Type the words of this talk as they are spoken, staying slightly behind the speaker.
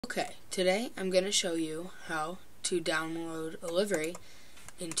Okay, today I'm going to show you how to download a livery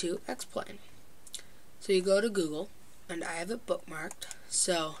into Xplane. So you go to Google, and I have it bookmarked,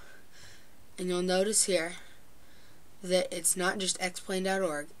 and you'll notice here that it's not just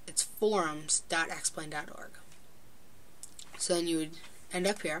xplane.org, it's forums.xplane.org. So then you would end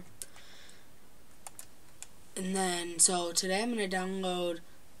up here. And then, so today I'm going to download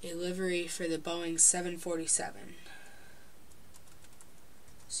a livery for the Boeing 747.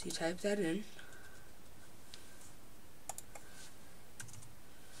 So you type that in.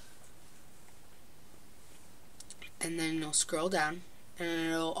 And then you'll scroll down,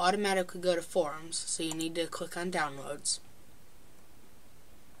 and it'll automatically go to forums, so you need to click on downloads.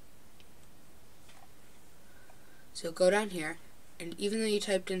 So go down here, and even though you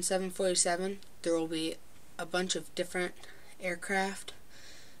typed in 747, there will be a bunch of different aircraft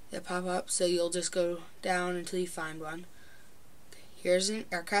that pop up, so you'll just go down until you find one. Here's an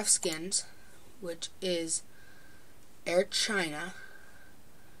aircraft skins, which is Air China.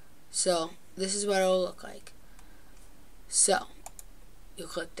 So this is what it will look like. So you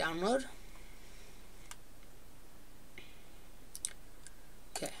click download.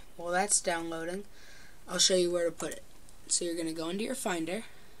 Okay, while that's downloading, I'll show you where to put it. So you're going to go into your Finder,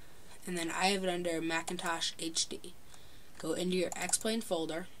 and then I have it under Macintosh HD. Go into your Xplane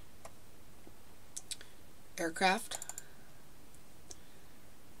folder, Aircraft,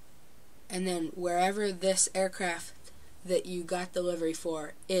 and then wherever this aircraft that you got the livery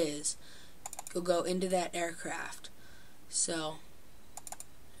for is, you'll go into that aircraft. So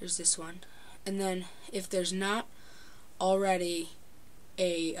there's this one, and then if there's not already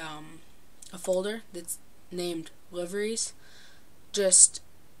a folder that's named Liveries, just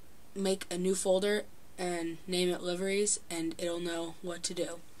make a new folder and name it Liveries, and it'll know what to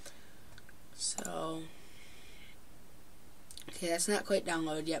do. So okay, that's not quite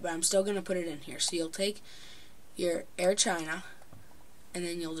downloaded yet, but I'm still going to put it in here. So you'll take your Air China, and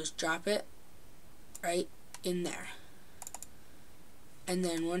then you'll just drop it right in there. And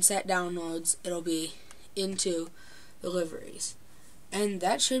then once that downloads, it'll be into the liveries. And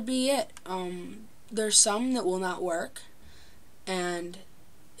that should be it. There's some that will not work, and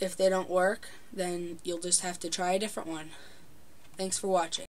if they don't work, then you'll just have to try a different one. Thanks for watching.